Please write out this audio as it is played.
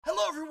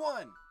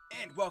everyone,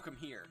 and welcome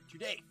here to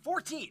day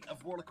 14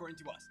 of World According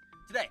to Us.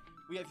 Today,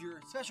 we have your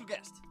special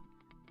guest,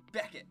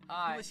 Beckett,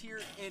 Hi. who was here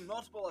in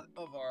multiple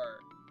of our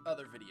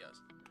other videos.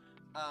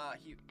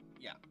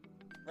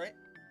 Right?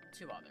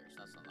 Two others,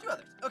 that's not Two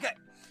others. Okay,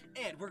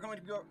 and we're going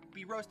to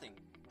be roasting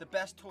the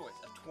best toys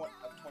of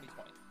 2020,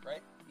 right?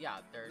 Yeah,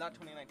 they're... Not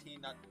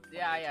 2019, not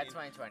 2019. Yeah,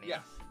 2020. Yeah,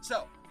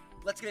 so,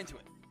 let's get into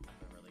it.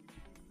 Really...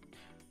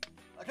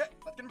 Okay,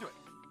 let's get into it.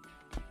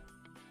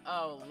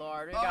 Oh,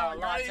 Lord, we got a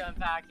lot to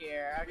unpack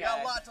here. Okay. We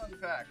got a lot to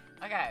unpack.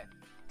 Okay,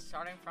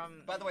 starting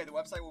from... By the way, the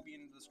website will be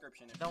in the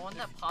description. The one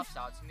that pops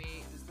out to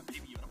me... Is the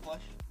Baby Yoda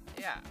plush?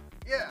 Yeah.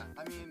 Yeah,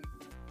 I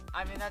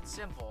mean, that's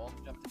simple.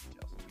 jump to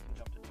details. We can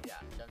jump to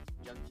Yeah,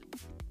 jump to...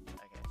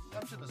 Okay.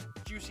 Jump to the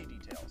juicy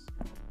details.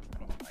 I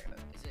don't know if I get it.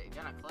 Is it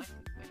gonna click?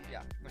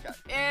 Okay.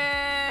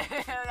 Yeah,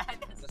 okay.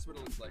 That's what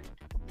it looks like.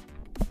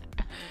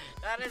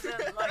 that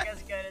doesn't look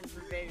as good as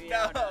the Baby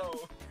Yoda.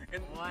 No!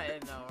 What in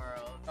the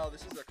world? Oh,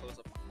 this is a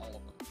close-up of all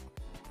of them.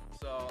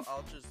 So,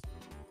 I'll just...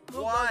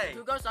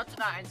 Who goes up to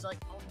that and is like,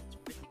 oh, it's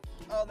really cute.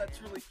 Oh,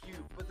 that's really cute.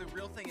 But the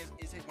real thing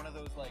is it one of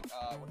those, like,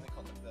 what do they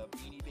call them? The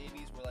Beanie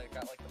Babies where, like,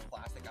 got, like, the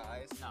plastic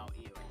eyes? No,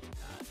 ew, I hate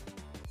that.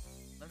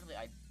 Literally,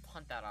 I'd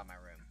punt that out of my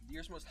room. The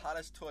year's most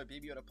hottest toy,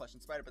 Baby Yoda plush,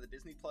 inspired by the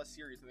Disney Plus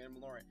series, The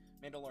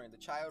Mandalorian. The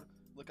child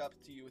look up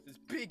to you with his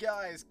big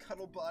eyes,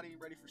 cuddle body,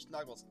 ready for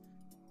snuggles.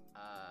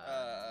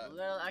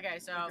 Okay,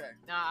 so, okay.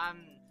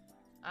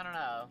 I don't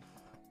know.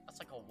 That's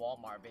like a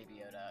Walmart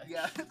Baby Yoda.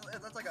 Yeah,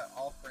 that's like an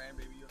off-brand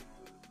Baby Yoda.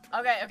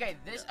 Okay,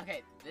 this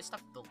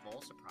stuff, the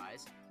little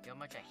surprise, you know how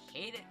much I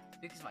hate it?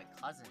 Because my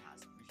cousin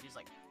has them. She's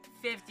like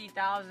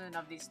 50,000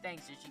 of these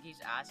things, so she keeps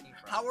asking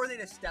for them. How are they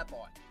to step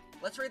on?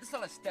 Let's rate this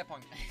on a step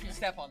on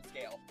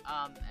scale.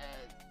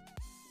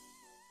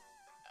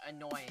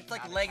 Annoying. It's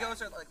like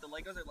Legos are like the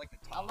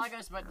top.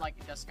 Legos, but like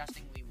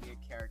disgustingly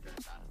weird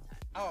characters out of 10.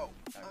 Oh,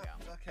 There we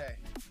go. okay.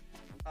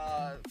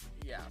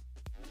 Yeah.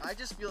 I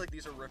just feel like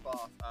these are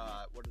rip-off.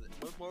 What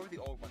were the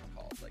old ones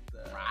called? Like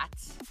the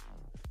Rats?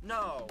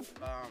 No.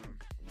 I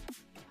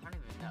don't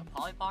even know.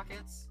 Polly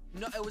Pockets?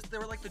 No, they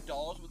were like the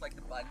dolls with like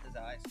the button his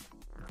eyes.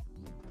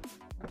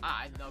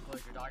 I have no clue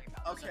what you're talking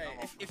about. Okay,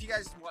 if you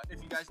guys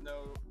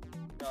know,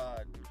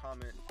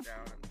 comment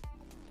down and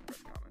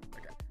press comment.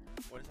 Okay.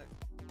 What is it?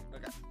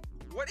 Okay.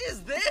 What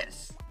is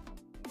this?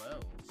 Whoa.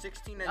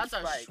 16-inch That's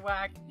a bike.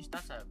 swag.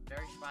 That's a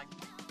very swag.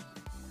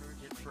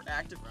 It's for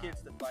active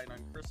kids that fight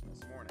on Christmas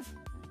morning.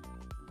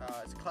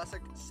 It's a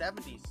classic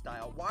 70s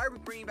style. Why are we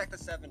bringing back the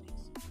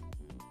 70s?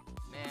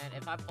 Man,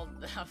 if I pulled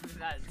off of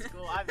that in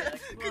school, I'd be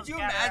like, cool, could you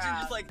get imagine around.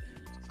 just like?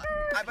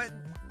 I bet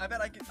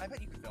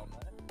you could film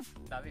that.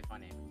 That'd be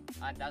funny.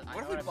 What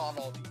if we bought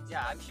all these?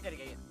 Yeah, I'm just gonna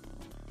get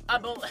a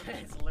balloon.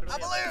 It's literally A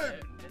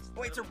balloon! It's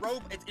Wait, it's a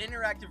It's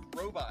interactive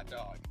robot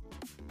dog.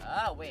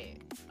 Oh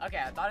wait. Okay,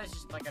 I thought it's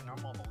just like a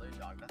normal balloon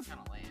dog. That's kind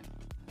of lame.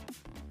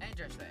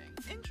 Interesting.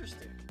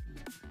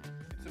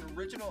 It's an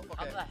original.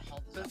 How Okay. the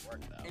hell does that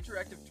work though?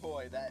 Interactive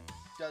toy that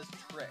does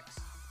tricks.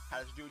 How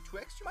does it do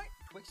Twix? You might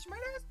ask.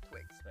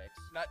 Twix.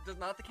 Not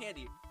the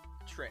candy.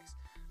 Tricks.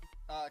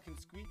 Can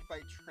squeak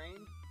by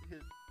trained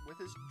with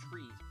his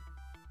treat.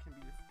 Can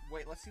be.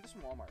 Wait, let's see this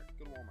from Walmart.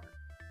 Go to Walmart.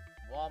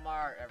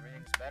 Walmart.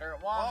 Everything's better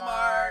at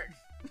Walmart.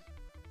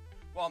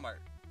 Walmart.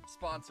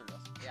 Sponsored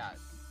us. Yeah.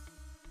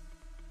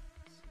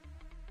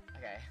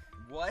 Okay.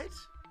 What?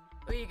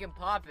 Oh, you can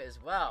pop it as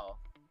well.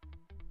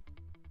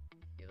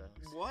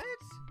 What?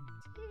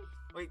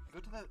 Wait, go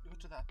to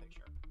that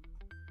picture.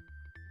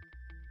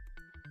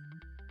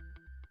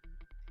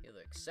 He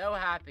looks so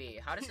happy.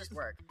 How does this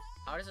work?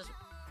 How does this?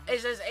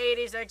 It says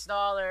 $86.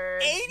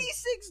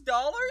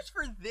 $86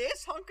 for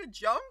this hunk of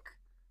junk?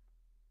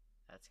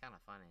 That's kind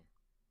of funny.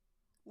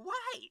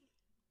 Why?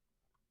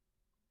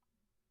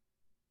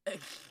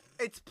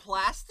 It's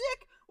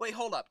plastic? Wait,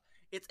 hold up.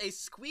 It's a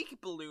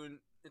squeak balloon.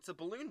 It's a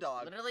balloon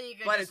dog. Literally, you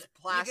it's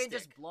plastic. You can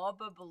just blow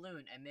up a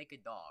balloon and make a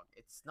dog.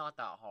 It's not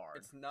that hard.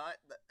 It's not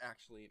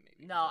actually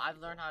maybe. No, I've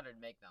learned how to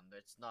make them.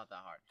 It's not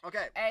that hard.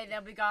 Okay. Hey,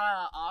 then we got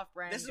an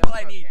off-brand. This is what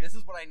I need. Camera. This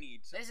is what I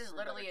need. This is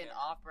literally an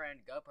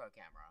off-brand GoPro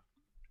camera.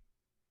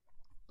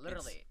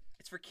 Literally.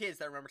 It's for kids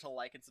that remember to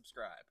like and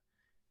subscribe.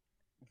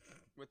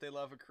 What they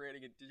love of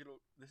creating a digital.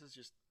 This is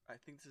just. I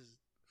think this is.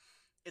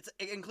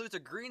 It includes a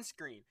green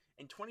screen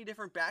and 20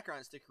 different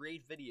backgrounds to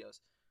create videos.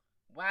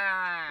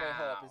 Wow. Wait,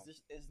 hold up.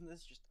 Isn't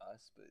this just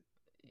us, but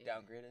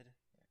downgraded?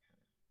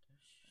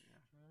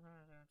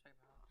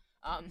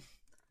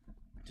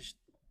 Just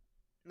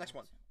next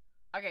one.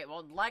 Okay,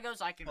 well,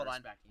 Legos I can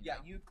respect.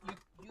 Yeah, you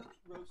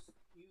roast.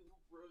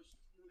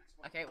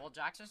 Okay, well,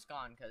 Jackson's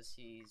gone because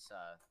he's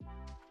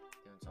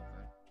doing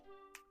something.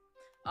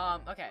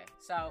 Okay,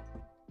 so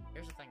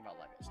here's the thing about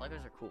Legos.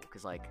 Legos are cool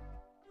because, like,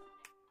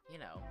 you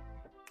know,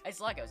 it's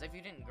Legos. If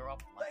you didn't grow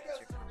up with Legos,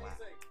 you're kind of whack.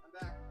 I'm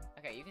back.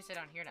 Okay, you can sit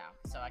down here now,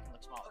 so I can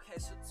look small. Okay,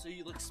 so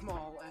you look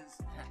small as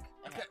heck.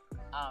 Okay.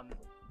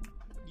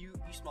 You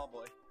small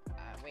boy.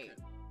 Wait.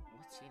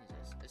 What scene is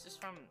this? Is this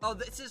from? Oh,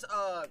 this is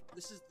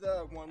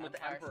the one with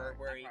the Empire Emperor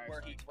where he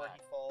Strikes Back.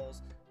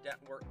 falls down,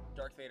 where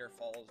Darth Vader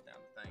falls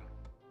down the thing.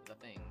 The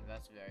thing.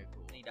 That's very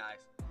cool. And he dies.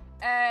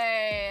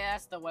 Hey,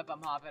 that's the whip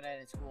I'm hopping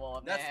in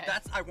school, man.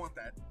 That's I want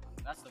that.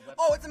 That's the whip.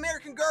 Oh, it's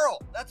American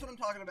Girl. That's what I'm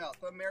talking about.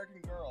 The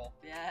American Girl.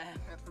 Yeah.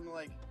 That's from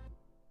like.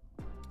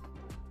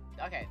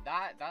 Okay,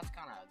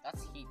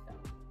 that's heat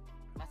though.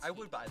 That's I heat.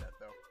 would buy that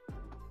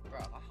though. Bro,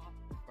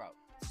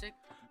 sick.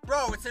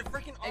 Bro, it's a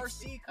freaking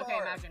RC car. Okay,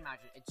 imagine.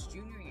 It's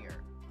junior year.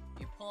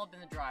 You pull up in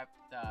the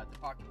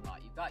parking lot.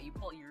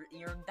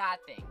 You're in that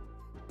thing.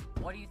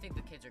 What do you think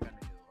the kids are gonna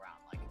do around?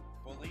 Like,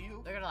 Bully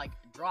you? they're gonna like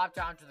drop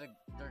down to the.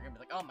 They're gonna be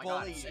like, oh my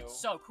god, Bully you. it's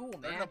so cool,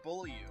 man. They're gonna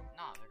bully you.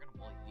 No, they're gonna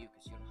bully you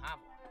because you don't have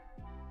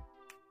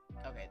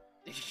one. Okay.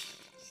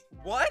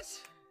 What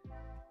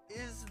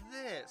is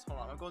this? Hold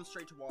on, I'm going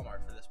straight to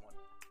Walmart for this one.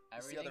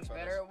 Everything's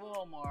better at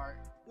Walmart.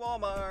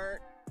 Walmart.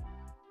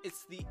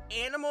 It's the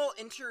Animal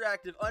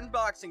Interactive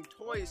Unboxing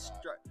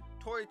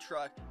toy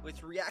truck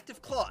with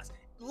reactive claws,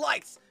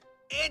 lights,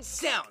 and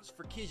sounds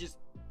for kids just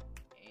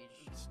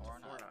Aged or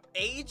not?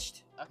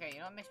 aged. Okay, you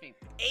know what makes me.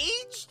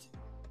 Aged?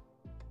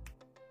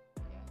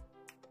 Yeah.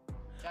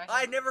 Jackson,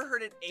 I never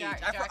heard it aged.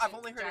 Jackson, I've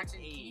only heard Jackson,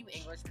 it can you aged.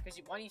 English because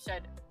when you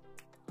said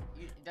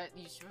you're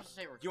supposed to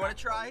say. You want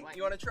to try?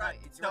 You want to try?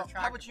 No,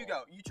 How about you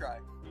go? You try.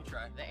 You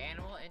try. The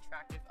Animal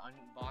Interactive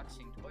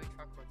Unboxing toy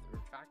truck with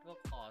retractable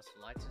claws,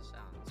 lights, and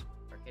sounds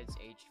for kids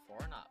aged 4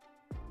 and up.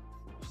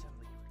 You sound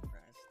like you're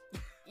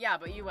impressed. Yeah,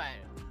 but you went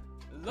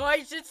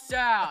lights and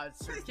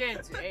sounds for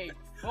kids aged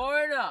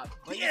 4 and up.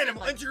 But The you said,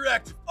 Animal like,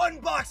 Interactive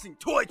Unboxing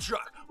toy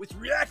truck with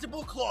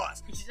reactable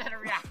claws. You said a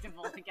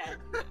reactable again.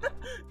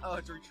 Oh,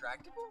 it's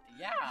retractable?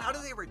 Yeah. How do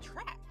they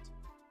retract?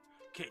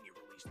 Can you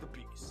release the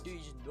beast? Dude,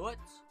 you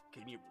nuts?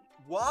 Can you?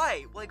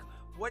 Why? Like,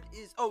 what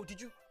is? Oh, did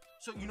you?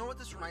 So you know what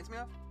this reminds me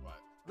of?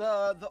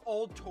 What? The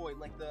old toy,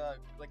 like the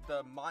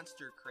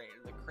monster crate,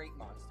 the crate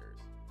monsters.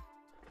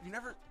 You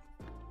never.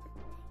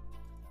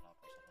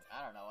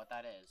 I don't know what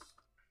that is.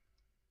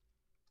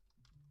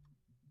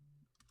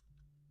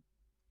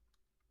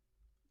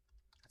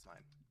 That's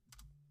mine.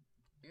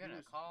 You got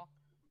a call?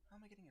 How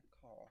am I getting a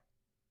call?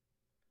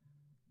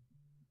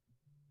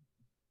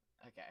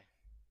 Okay.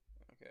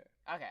 Okay.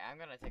 Okay, I'm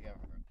gonna take over.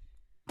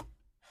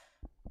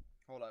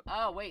 Hold up.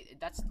 Oh wait,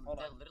 that's Hold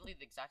on. literally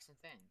the exact same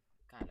thing.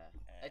 Kinda.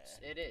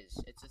 It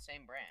is. It's the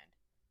same brand.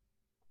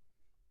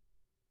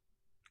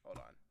 Hold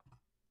on.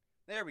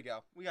 There we go.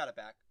 We got it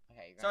back.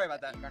 Okay. Sorry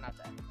about that. You're gonna have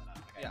to edit that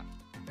out. Okay. Yeah.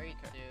 3,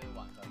 2,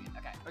 1, go again.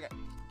 Okay. Okay.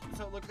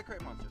 So look at the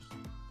crate monsters.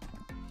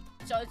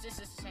 So it's just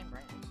the same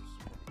brand. It's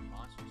just different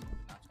monsters.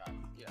 Now it's got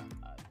Yeah.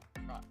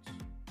 trucks.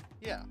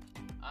 Yeah.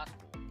 That's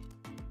cool.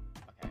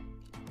 Okay.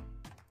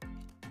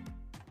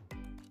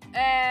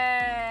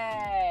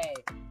 Hey!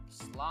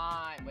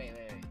 Slime. Wait.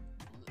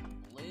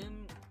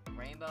 Bloom,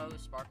 rainbow,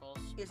 sparkles.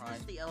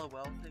 Surprise. the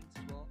LOL things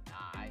as well?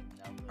 Nah, I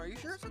know. Are you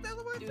sure it's with the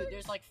LOL Dude,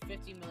 there's like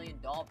 50 million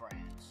doll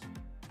brands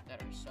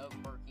that are so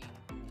quirky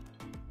and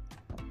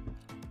cool.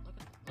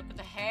 Look at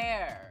the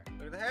hair.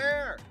 Look at the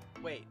hair.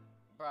 Wait.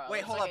 Bro, it Wait,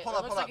 looks hold like up, hold it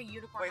up, looks hold like up. a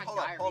unicorn Wait, had hold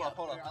up.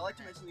 diarrhea. I like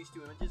to mention these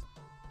two images.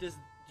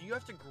 Do you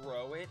have to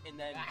grow it and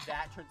then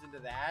that turns into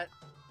that?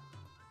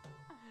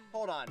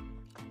 Hold on.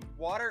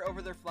 Water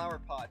over their flower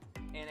pot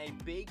and a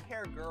big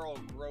hair girl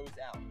grows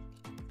out.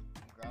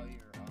 Grow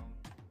your own.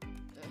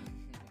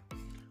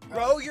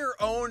 Grow your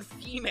own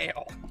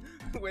female.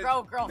 With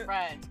Grow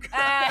girlfriend.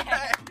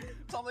 Hey!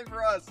 something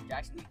for us.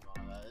 Jackson needs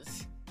one of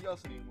those. You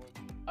also need one.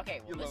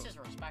 Okay, well You this love- is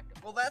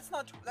respectable. Well, that's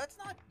not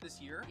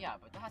this year. Yeah,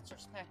 but that's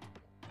respectable.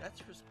 That's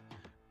just.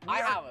 I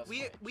have a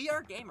Switch. We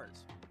are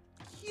gamers.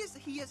 He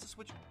is a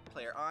Switch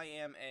player. I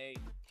am a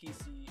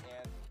PC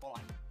and hold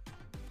on.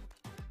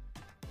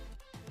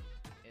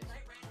 Is Can I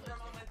rant for a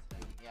moment?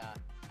 Yeah.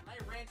 Can I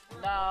rant for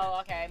a No,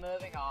 moment? okay,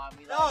 moving on.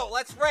 We No,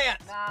 let's rant.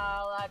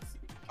 No, let's.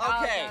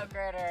 Okay. Calico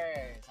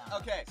Critters.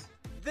 Okay,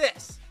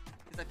 this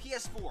is a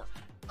PS4.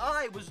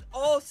 I was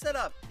all set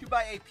up to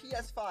buy a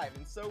PS5,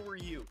 and so were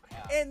you.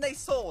 Yeah. And they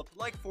sold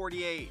like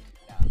 48.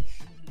 Yeah.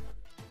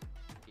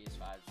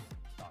 PS5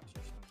 stock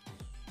systems.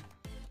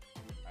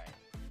 Right.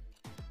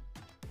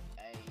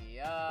 Hey,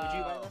 yo. Would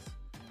you buy this?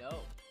 No.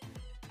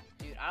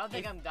 Dude, I don't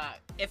think I'm that.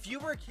 If you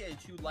were a kid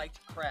who liked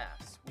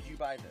crafts, would you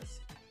buy this?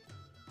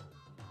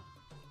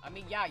 I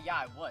mean, yeah,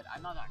 I would.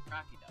 I'm not that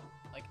crafty though.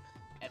 Like,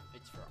 if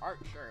it's for art,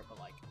 sure, but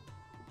like.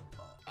 If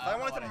I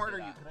wanted to murder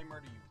you, could I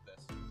murder you with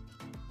this?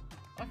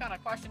 What kind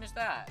of question is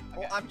that?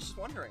 Well, I'm just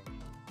wondering.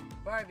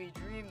 Barbie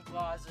Dream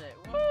Closet.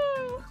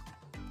 Woo!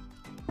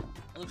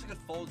 It looks like it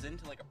folds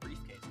into like a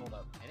briefcase. Hold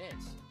up. It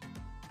is.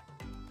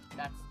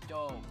 That's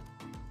dope.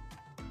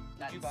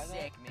 That's you buy that?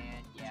 sick,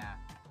 man. Yeah.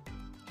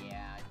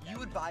 Yeah. You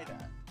would definitely buy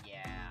that.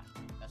 Yeah.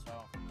 That's what I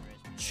want for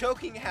Christmas.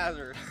 Choking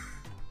hazard.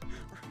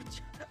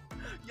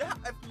 Yeah,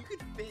 if you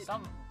could fit.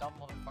 Some dumb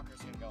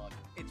motherfucker's gonna go like,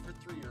 It's for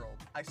 3-year-old.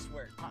 I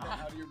swear. Get that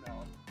out of your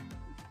mouth.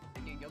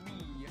 "Okay,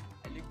 yummy.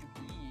 I like to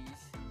eat."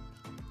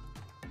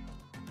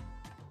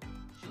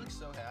 She looks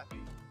so happy.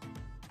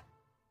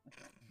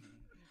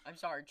 I'm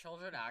sorry,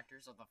 children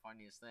actors are the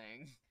funniest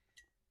thing.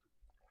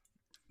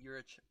 You're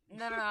a.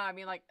 No, I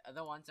mean like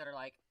the ones that are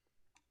like,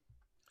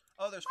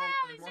 Oh, there's more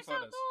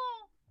photos.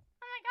 Oh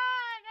my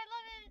god, I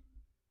love it.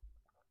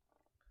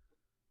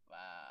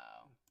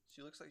 Wow.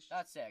 She looks like she's...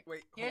 That's sick.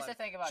 Wait, Here's hold the on.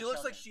 thing about She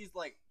looks like children. she's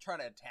like trying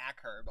to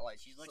attack her, but like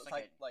She looks it's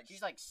like, like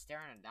she's like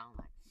staring it down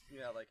like.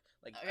 yeah, like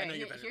Okay, I know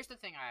you're better. here's the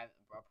thing I have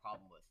a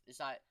problem with is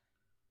that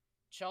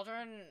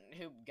children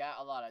who get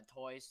a lot of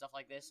toys, stuff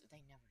like this,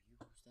 they never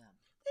use them.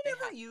 They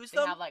never have, use They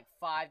them. have like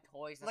 5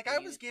 toys. That Like they I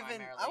was use given,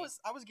 primarily,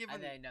 I was given,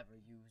 and they never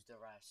use the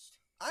rest.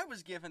 I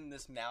was given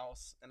this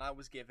mouse, and I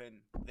was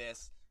given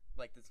this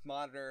like this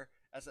monitor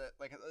as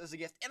a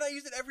gift, and I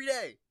use it every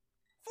day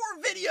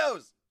for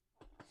videos,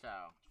 So,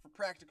 for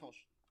practical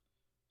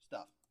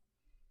stuff.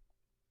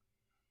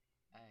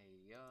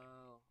 hey yo,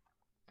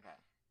 okay.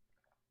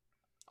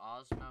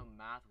 Osmo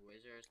Math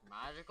Wizards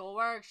Magical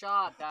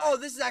Workshop. Oh,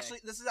 that's this is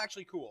sick.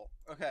 actually cool.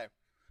 Okay,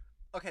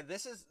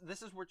 this is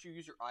what you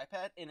use your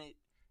iPad, and it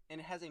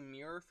has a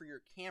mirror for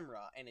your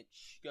camera, and it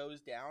goes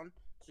down.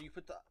 So you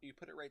put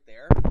it right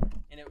there,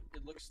 and it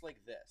looks like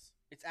this.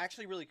 It's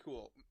actually really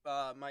cool.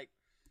 My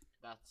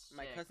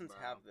Sick, cousins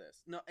bro. have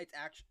this. No, it's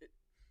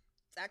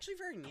actually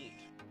very neat.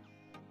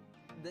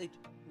 This.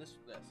 Oh,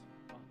 that's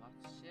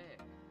sick.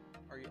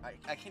 Are you?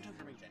 I can't tell if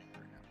you're being genuine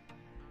right now.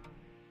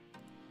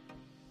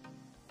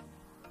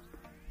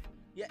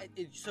 Yeah,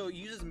 so it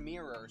uses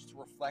mirrors to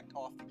reflect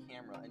off the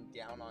camera and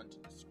down onto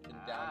the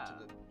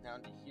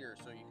down to here,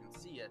 so you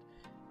can see it,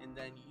 and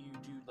then you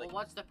do like. Well,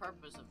 what's the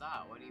purpose of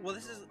that? What do you? Well,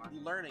 this is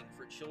learning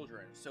for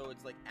children, so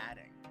it's like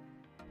adding.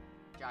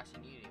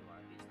 Jackson, you need one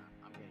of these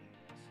now. I'm getting you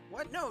this.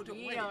 What? No, You don't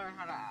need wait. to learn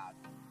how to add.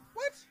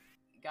 What?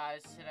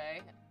 Guys,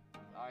 today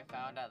I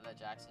found out that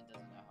Jackson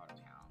doesn't know how to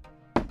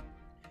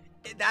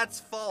count. That's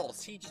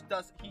false. He just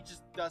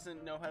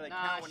doesn't know how to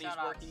count when he's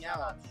working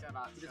out. Shut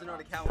up. He doesn't know how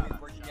to count when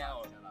he's working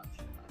out. Shut up.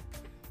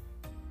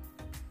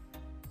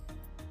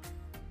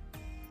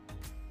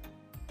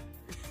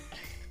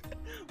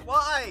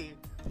 Why?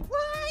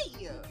 Why?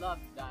 Love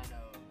Dino.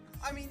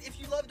 I mean, if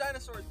you love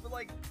dinosaurs, but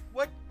like,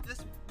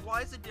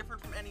 why is it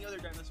different from any other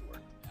dinosaur Yeah,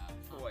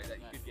 it's not toy that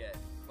you could get?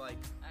 Like,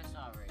 That's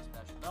not very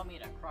special. Don't mean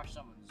to crush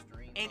someone's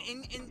dream. and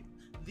in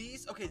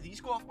these, okay,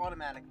 these go off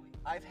automatically.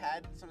 I've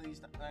had some of these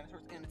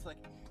dinosaurs, and it's like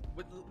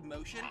with the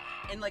motion,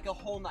 and like a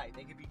whole night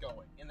they could be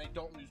going, and they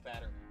don't lose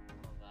battery.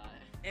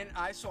 And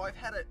I've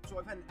had an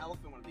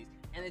elephant one of these,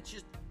 and it's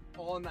just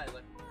all night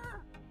like,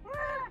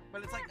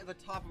 but it's like at the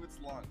top of its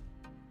lung.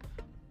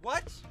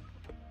 What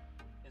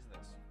is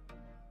this?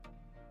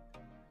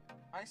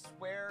 I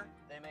swear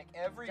they make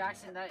every.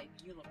 Jackson, that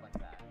you look like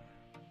that.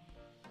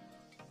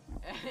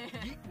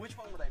 Which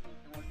one would I be?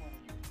 And which one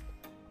would you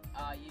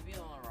be? You'd be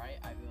the one right.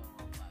 I'd be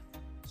the one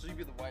left. So you'd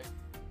be the white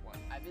one.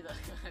 I'd be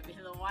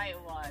the white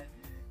one.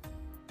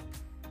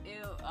 Ew.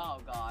 Oh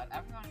God.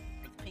 Everyone.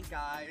 With pink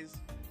eyes.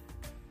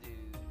 Dude.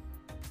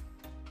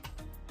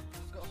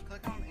 Just go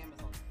click on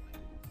Amazon.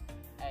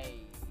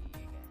 Hey.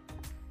 Okay.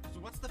 So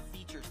what's the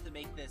features to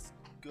make this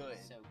good?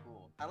 So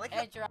cool. I like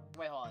Hey,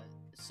 wait, hold on.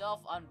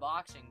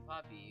 Self-unboxing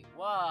puppy.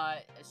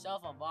 What? A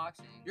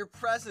self-unboxing? your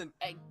present.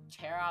 Hey,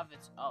 tear off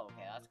its. Oh,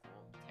 okay, that's cool.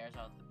 Tears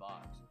out the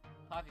box.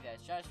 Puppy,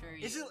 that's just for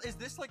you. Is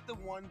this like the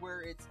one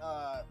where it's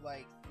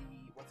like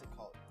the what's it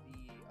called?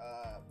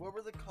 The what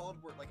were they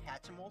called? Were like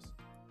Hatchimals?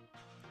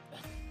 I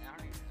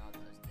don't even know what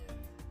those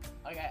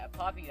do. Okay, a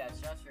puppy that's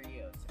just for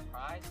you.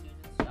 Surprise, who's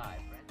inside?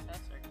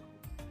 Princess or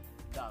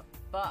the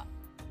fuck?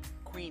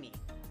 Queenie.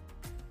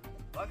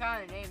 What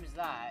kind of name is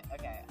that?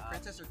 Okay,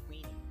 Princess or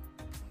Queenie?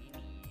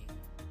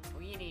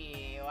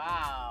 Queenie.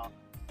 Wow.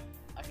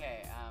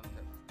 Okay,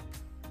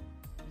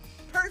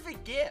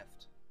 Perfect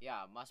gift.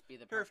 yeah, must be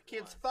the Perfect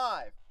perfect kids one.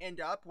 5 and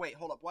up. Wait,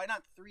 hold up. Why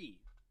not 3?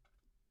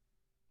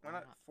 Why Why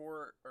not not?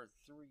 4 or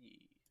 3?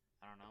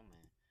 I don't know,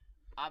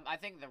 man. I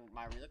think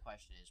my real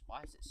question is,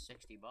 why is it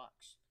 $60?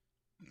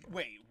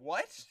 Wait,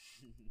 what?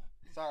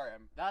 Sorry,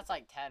 I'm That's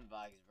like $10,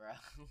 bro.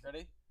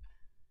 ready.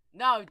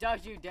 No,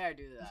 don't you dare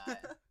do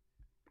that.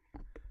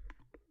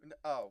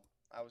 Oh,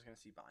 I was gonna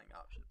see buying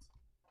options.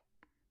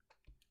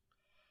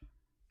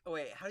 Oh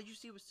wait, how did you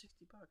see it was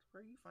 $60?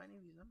 Where are you finding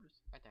these numbers?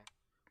 Right there.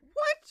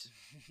 What?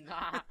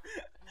 Nah.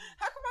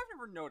 How come I've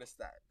never noticed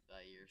that?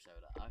 Your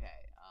soda. Okay.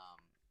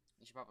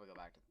 You should probably go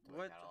back to the toy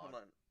What? catalog. Hold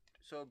on.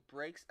 So it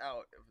breaks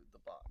out of the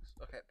box.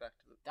 Okay, back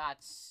to the.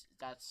 That's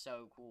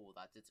so cool.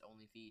 That's its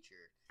only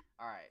feature.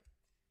 All right.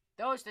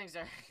 Those things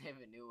are they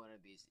have a new one of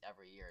these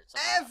every year. It's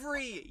like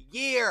Every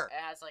year. it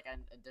has like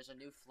there's a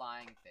new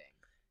flying thing.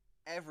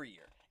 Every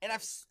year, and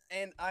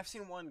I've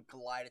seen one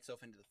glide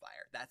itself into the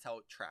fire. That's how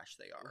trash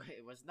they are.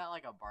 Wait, wasn't that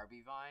like a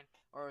Barbie vine,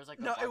 or it was like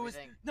a No, Barbie it was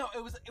thing? no,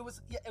 it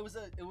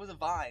was a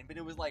vine, but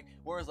it was like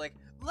where it was like,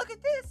 look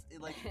at this,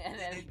 it like And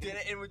then- it did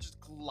it, and it just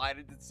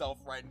glided itself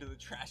right into the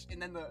trash,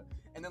 and then the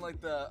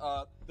like,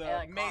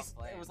 mace, caught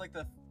flame. it was like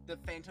the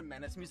Phantom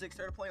Menace music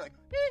started playing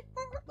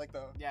like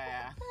the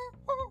Yeah.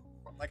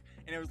 like,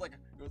 and it was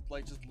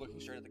like just looking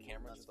straight at the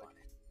camera, That's just like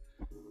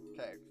funny.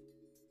 okay.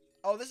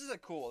 Oh, this is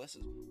cool. This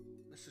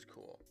is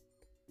cool.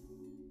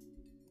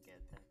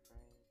 Get that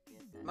break.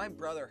 Get that. My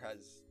brother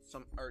has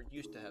some, or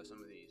used to have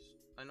some of these.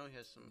 I know he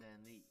has some.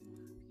 Then leave.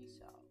 Peace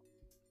out.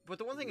 But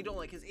the one thing I don't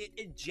like is it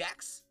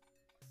ejects.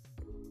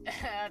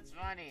 That's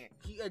funny.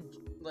 He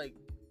like.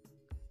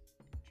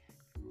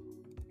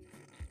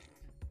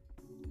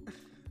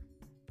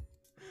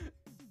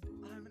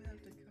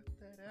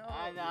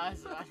 I know,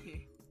 it's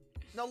funny.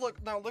 Now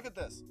look at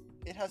this.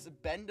 It has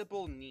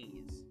bendable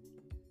knees.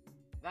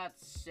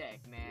 That's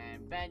sick,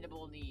 man.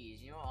 Bendable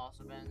knees. You know what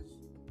also bends?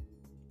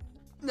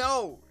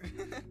 No.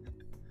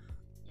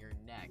 Your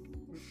neck.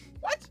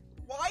 What?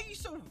 Why are you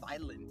so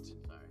violent?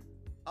 Sorry.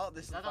 Oh,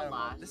 this is the that the final one.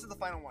 last? This is the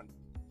final one.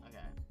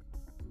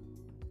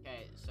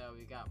 Okay, so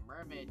we got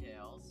mermaid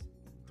tails.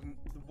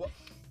 What?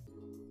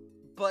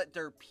 But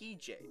they're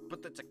PJ.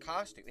 But that's a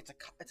costume. It's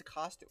a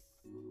costume.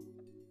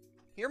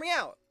 Hear me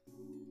out.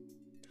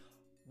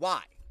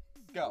 Why?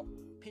 Go.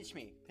 Pitch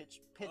me.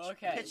 Pitch.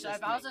 Okay, Pitch so this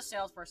if to I was me. a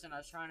salesperson, I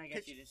was trying to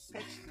get you to.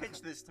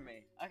 Pitch this to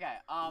me. Okay,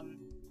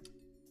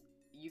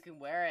 you can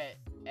wear it,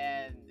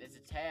 and it's a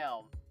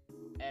tail,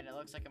 and it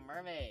looks like a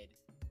mermaid.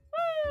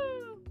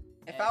 Woo!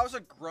 If I was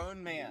a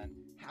grown man,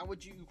 how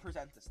would you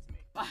present this to me?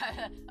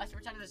 Let's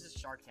pretend this is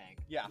Shark Tank.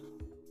 Yeah.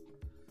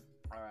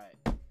 All right.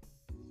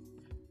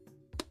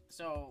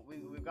 So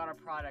we've got a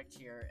product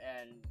here,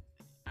 and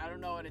I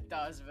don't know what it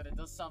does, but it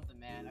does something,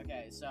 man.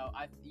 Okay, so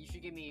you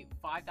should give me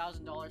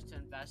 $5,000 to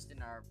invest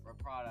in our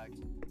product.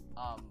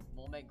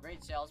 We'll make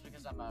great sales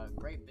because I'm a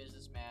great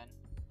businessman.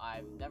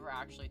 I've never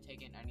actually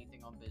taken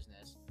anything on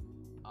business.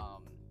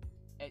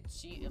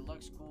 It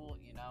looks cool,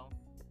 you know.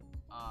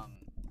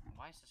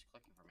 Why is this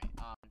clicking for me?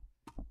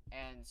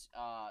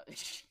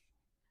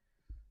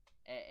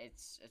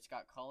 It's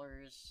got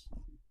colors,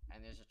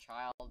 and there's a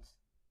child.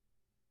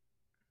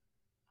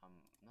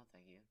 No,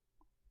 thank you.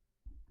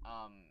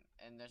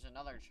 And there's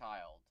another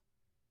child,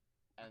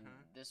 and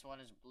this one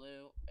is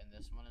blue, and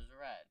this one is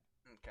red.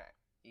 Okay.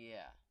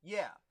 Yeah.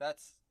 Yeah,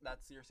 that's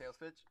your sales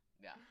pitch?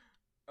 Yeah.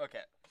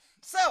 Okay.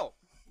 So,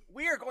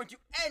 we are going to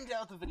end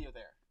out the video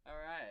there. All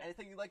right.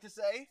 Anything you'd like to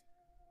say?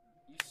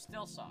 You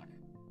still suck.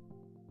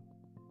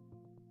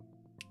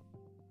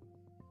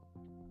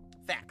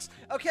 Facts.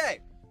 Okay.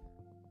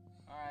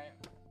 All right.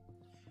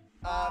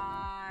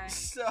 Bye.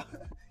 So,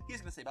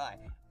 he's going to say bye.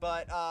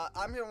 But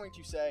I'm going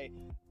to say,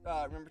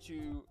 remember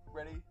to,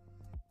 ready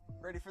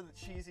for the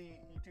cheesy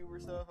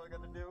YouTuber stuff I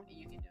got to do?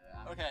 You can do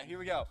it. Okay, here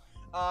we go.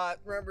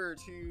 Remember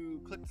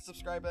to click the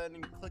subscribe button,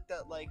 and click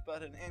that like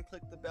button, and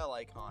click the bell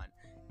icon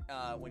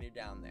when you're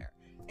down there.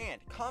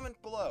 And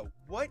comment below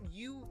what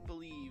you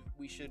believe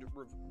we should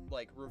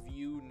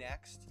review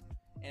next,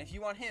 and if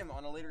you want him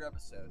on a later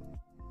episode,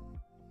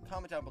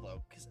 comment down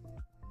below, because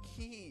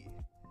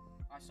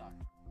I suck.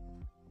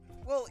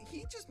 well,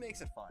 he just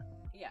makes it fun.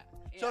 Yeah.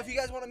 So if you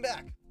guys want him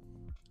back,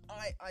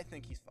 I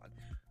think he's fun.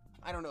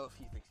 I don't know if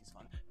he thinks he's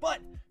fun, but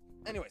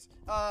anyways,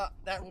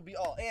 that will be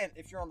all. And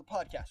if you're on the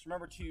podcast,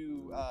 remember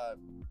to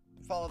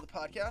follow the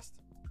podcast,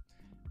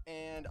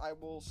 and I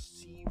will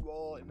see you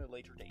all in a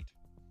later date.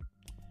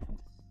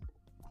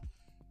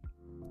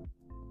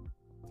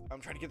 I'm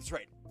trying to get this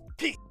right.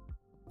 Peace.